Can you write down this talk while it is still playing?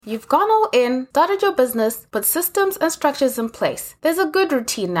You've gone all in, started your business, put systems and structures in place. There's a good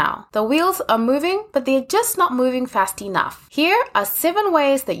routine now. The wheels are moving, but they're just not moving fast enough. Here are 7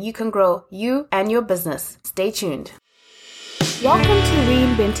 ways that you can grow you and your business. Stay tuned. Welcome to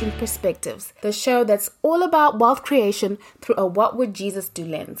Reinventing Perspectives, the show that's all about wealth creation through a What Would Jesus Do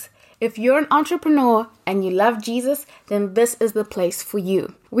lens. If you're an entrepreneur and you love Jesus, then this is the place for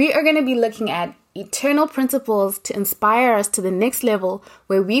you. We are going to be looking at eternal principles to inspire us to the next level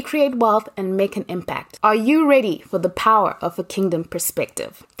where we create wealth and make an impact. Are you ready for the power of a kingdom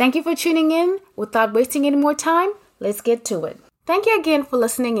perspective? Thank you for tuning in. Without wasting any more time, let's get to it. Thank you again for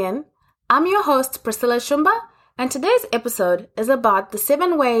listening in. I'm your host, Priscilla Shumba, and today's episode is about the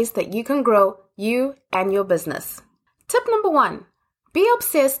 7 ways that you can grow you and your business. Tip number 1, be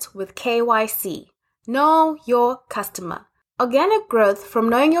obsessed with KYC. Know your customer. Organic growth from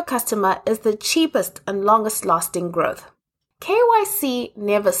knowing your customer is the cheapest and longest lasting growth. KYC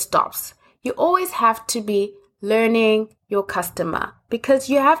never stops. You always have to be learning your customer because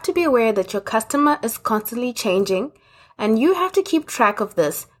you have to be aware that your customer is constantly changing and you have to keep track of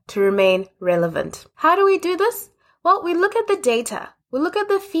this to remain relevant. How do we do this? Well, we look at the data, we look at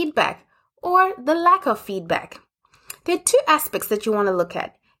the feedback or the lack of feedback. There are 2 aspects that you want to look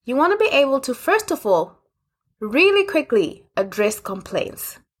at. You want to be able to, first of all, really quickly address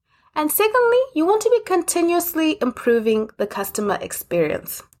complaints. And secondly, you want to be continuously improving the customer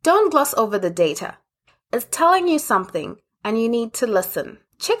experience. Don't gloss over the data. It's telling you something and you need to listen.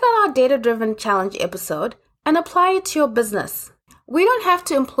 Check out our data-driven challenge episode and apply it to your business. We don't have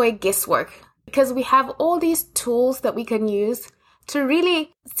to employ guesswork because we have all these tools that we can use to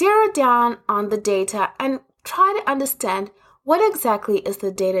really zero down on the data and try to understand what exactly is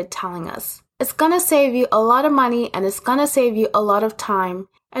the data telling us. It's going to save you a lot of money and it's going to save you a lot of time.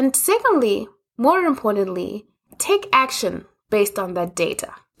 And secondly, more importantly, take action based on that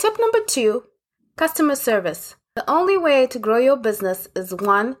data. Tip number 2, customer service. The only way to grow your business is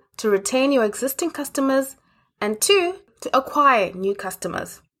 1, to retain your existing customers, and 2, to acquire new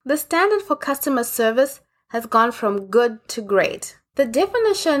customers. The standard for customer service has gone from good to great. The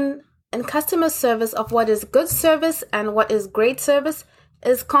definition in customer service of what is good service and what is great service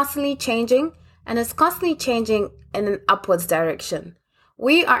is constantly changing, and it's constantly changing in an upwards direction.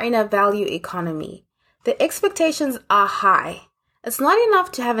 We are in a value economy. The expectations are high. It's not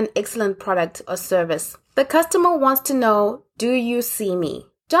enough to have an excellent product or service. The customer wants to know, do you see me?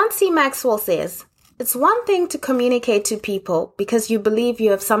 John C. Maxwell says, it's one thing to communicate to people because you believe you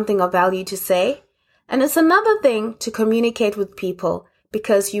have something of value to say, and it's another thing to communicate with people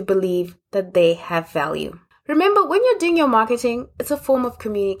because you believe that they have value. Remember, when you're doing your marketing, it's a form of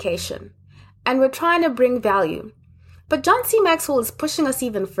communication, and we're trying to bring value. But John C. Maxwell is pushing us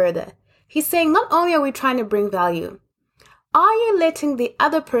even further. He's saying not only are we trying to bring value, are you letting the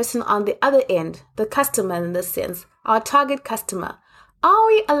other person on the other end, the customer in this sense, our target customer, are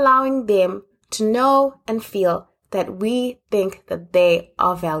we allowing them to know and feel that we think that they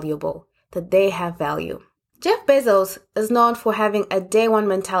are valuable, that they have value? Jeff Bezos is known for having a day one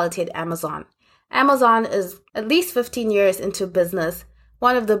mentality at Amazon. Amazon is at least 15 years into business,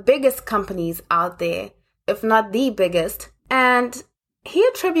 one of the biggest companies out there, if not the biggest, and he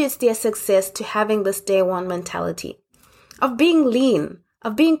attributes their success to having this day one mentality of being lean,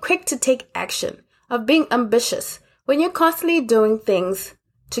 of being quick to take action, of being ambitious when you're constantly doing things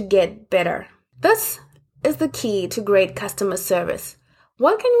to get better. This is the key to great customer service.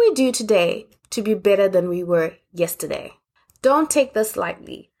 What can we do today to be better than we were yesterday? Don't take this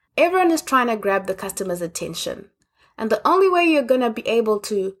lightly. Everyone is trying to grab the customer's attention. And the only way you're going to be able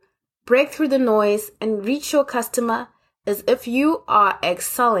to break through the noise and reach your customer is if you are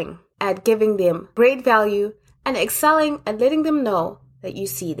excelling at giving them great value and excelling at letting them know that you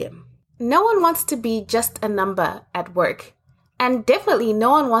see them. No one wants to be just a number at work. And definitely no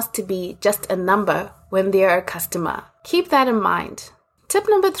one wants to be just a number when they're a customer. Keep that in mind. Tip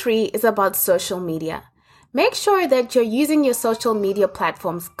number 3 is about social media. Make sure that you're using your social media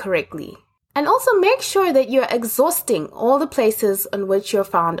platforms correctly. And also make sure that you're exhausting all the places on which you're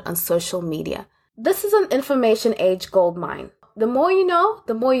found on social media. This is an information age goldmine. The more you know,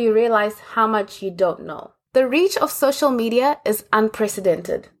 the more you realize how much you don't know. The reach of social media is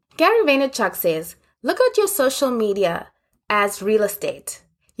unprecedented. Gary Vaynerchuk says, look at your social media as real estate.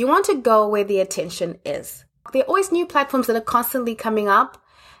 You want to go where the attention is. There are always new platforms that are constantly coming up.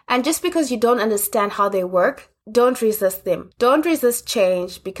 And just because you don't understand how they work, don't resist them. Don't resist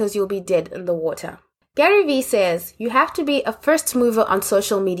change because you'll be dead in the water. Gary Vee says you have to be a first mover on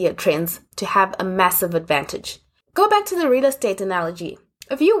social media trends to have a massive advantage. Go back to the real estate analogy.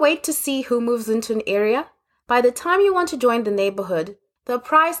 If you wait to see who moves into an area, by the time you want to join the neighborhood, the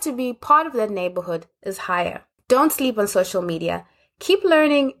price to be part of that neighborhood is higher. Don't sleep on social media. Keep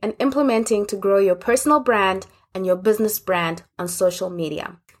learning and implementing to grow your personal brand and your business brand on social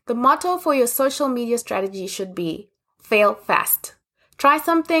media. The motto for your social media strategy should be fail fast. Try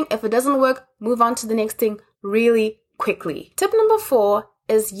something. If it doesn't work, move on to the next thing really quickly. Tip number 4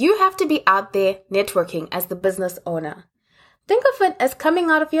 is you have to be out there networking as the business owner. Think of it as coming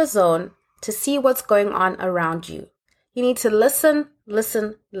out of your zone to see what's going on around you. You need to listen.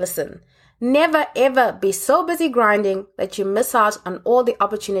 Never ever be so busy grinding that you miss out on all the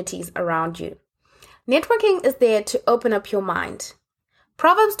opportunities around you. Networking is there to open up your mind.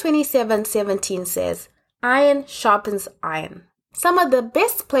 Proverbs 27:17 says, iron sharpens iron. Some of the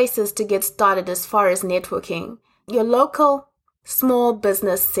best places to get started as far as networking, your local small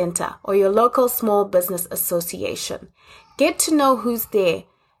business center or your local small business association. Get to know who's there.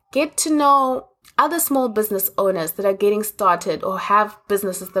 Get to know other small business owners that are getting started or have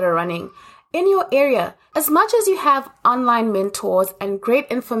businesses that are running in your area. As much as you have online mentors and great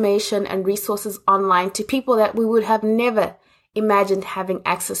information and resources online to people that we would have never imagined having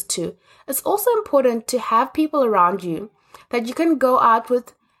access to, it's also important to have people around you that you can go out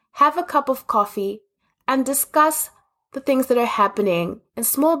with, have a cup of coffee, and discuss the things that are happening in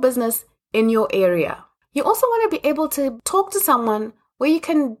small business in your area. You also want to be able to talk to someone where you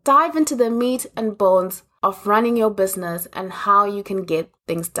can dive into the meat and bones of running your business and how you can get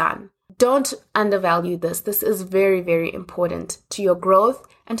things done. Don't undervalue this. This is very, very important to your growth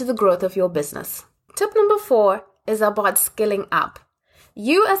and to the growth of your business. Tip number 4 is about skilling up.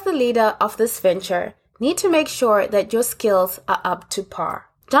 You as the leader of this venture need to make sure that your skills are up to par.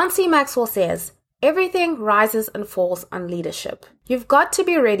 John C. Maxwell says, everything rises and falls on leadership. You've got to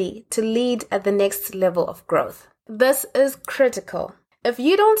be ready to lead at the next level of growth. This is critical. If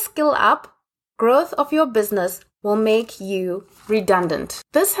you don't skill up, growth of your business will make you redundant.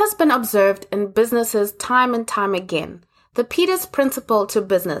 This has been observed in businesses time and time again. The Peters principle to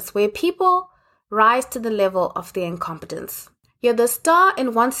business, where people rise to the level of their incompetence. You're the star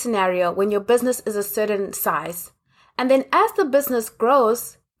in one scenario when your business is a certain size. And then as the business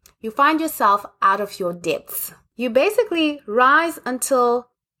grows, you find yourself out of your depths. You basically rise until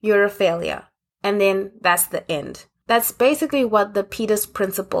you're a failure. And then that's the end. That's basically what the Peters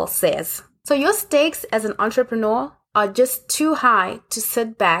principle says. So your stakes as an entrepreneur are just too high to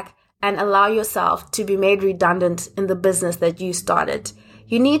sit back and allow yourself to be made redundant in the business that you started.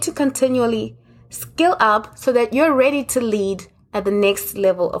 You need to continually skill up so that you're ready to lead at the next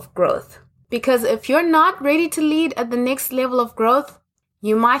level of growth. Because if you're not ready to lead at the next level of growth,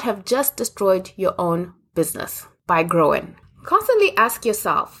 you might have just destroyed your own business by growing. Constantly ask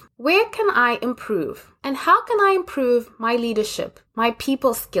yourself, where can I improve? And how can I improve my leadership, my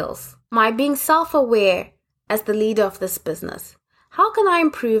people skills, my being self-aware as the leader of this business? How can I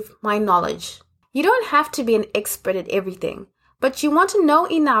improve my knowledge? You don't have to be an expert at everything, but you want to know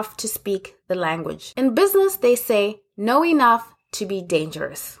enough to speak the language. In business, they say, know enough to be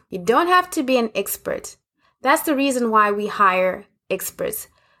dangerous. You don't have to be an expert. That's the reason why we hire experts.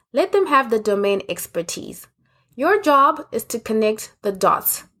 Let them have the domain expertise. Your job is to connect the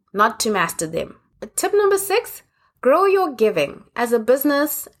dots, not to master them. Tip number 6, grow your giving as a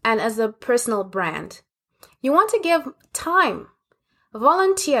business and as a personal brand. You want to give time,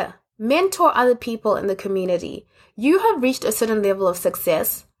 volunteer, mentor other people in the community. You have reached a certain level of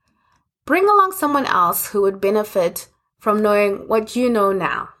success. Bring along someone else who would benefit from knowing what you know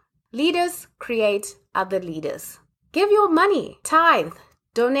now. Leaders create other leaders. Give your money, tithe,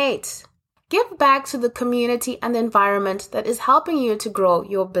 donate. Give back to the community and the environment that is helping you to grow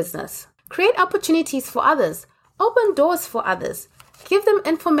your business. Create opportunities for others. Open doors for others. Give them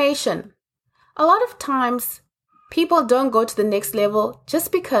information. A lot of times, people don't go to the next level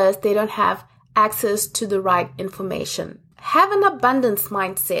just because they don't have access to the right information. Have an abundance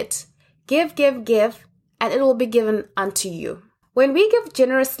mindset. Give, and it will be given unto you. When we give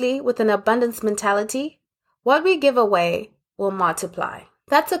generously with an abundance mentality, what we give away will multiply.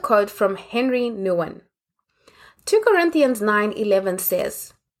 That's a quote from Henry Nouwen. 2 Corinthians 9:11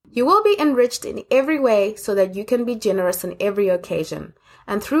 says, you will be enriched in every way so that you can be generous on every occasion.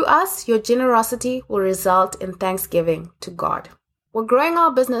 And through us, your generosity will result in thanksgiving to God. We're growing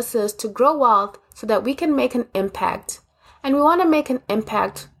our businesses to grow wealth so that we can make an impact. And we want to make an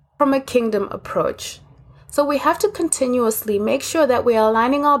impact from a kingdom approach. So we have to continuously make sure that we are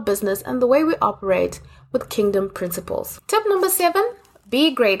aligning our business and the way we operate with kingdom principles. Tip number 7,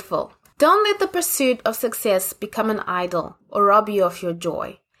 be grateful. Don't let the pursuit of success become an idol or rob you of your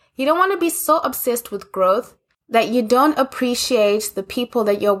joy. You don't want to be so obsessed with growth that you don't appreciate the people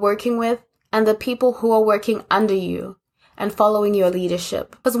that you're working with and the people who are working under you. and following your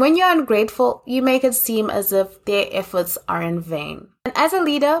leadership. Because when you're ungrateful, you make it seem as if their efforts are in vain. And as a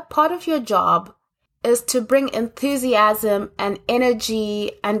leader, part of your job is to bring enthusiasm and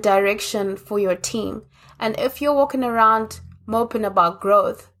energy and direction for your team. And if you're walking around moping about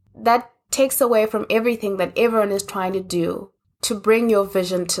growth, that takes away from everything that everyone is trying to do to bring your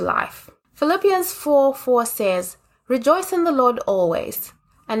vision to life. Philippians 4:4 says, "Rejoice in the Lord always."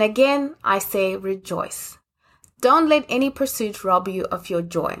 And again, I say rejoice. Don't let any pursuit rob you of your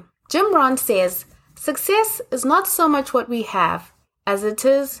joy. Jim Rohn says, "Success is not so much what we have as it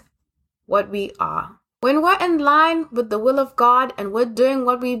is what we are." When we're in line with the will of God and we're doing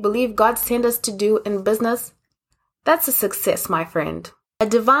what we believe God sent us to do in business, that's a success, my friend. A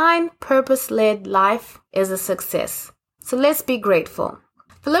divine, purpose-led life is a success. So let's be grateful.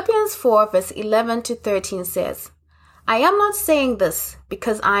 Philippians 4 verse 11 to 13 says, "I am not saying this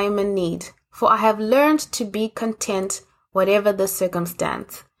because I am in need, for I have learned to be content whatever the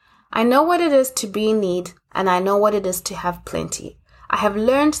circumstance. I know what it is to be in need, and I know what it is to have plenty. I have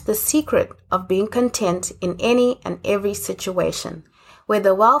learned the secret of being content in any and every situation,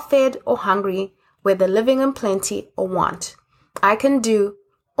 whether well-fed or hungry, whether living in plenty or want. I can do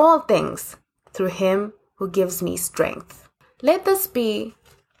all things through Him who gives me strength." Let this be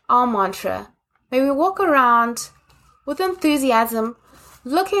our mantra. May we walk around with enthusiasm,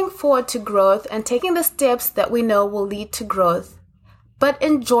 looking forward to growth and taking the steps that we know will lead to growth, but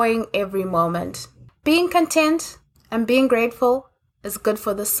enjoying every moment. Being content and being grateful is good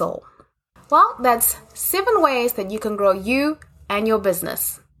for the soul. Well, that's 7 ways that you can grow you and your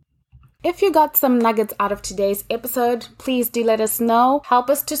business. If you got some nuggets out of today's episode, please do let us know. Help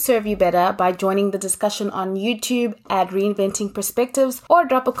us to serve you better by joining the discussion on YouTube at Reinventing Perspectives, or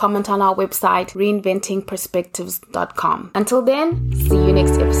drop a comment on our website, reinventingperspectives.com. Until then, see you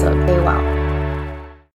next episode. Stay well.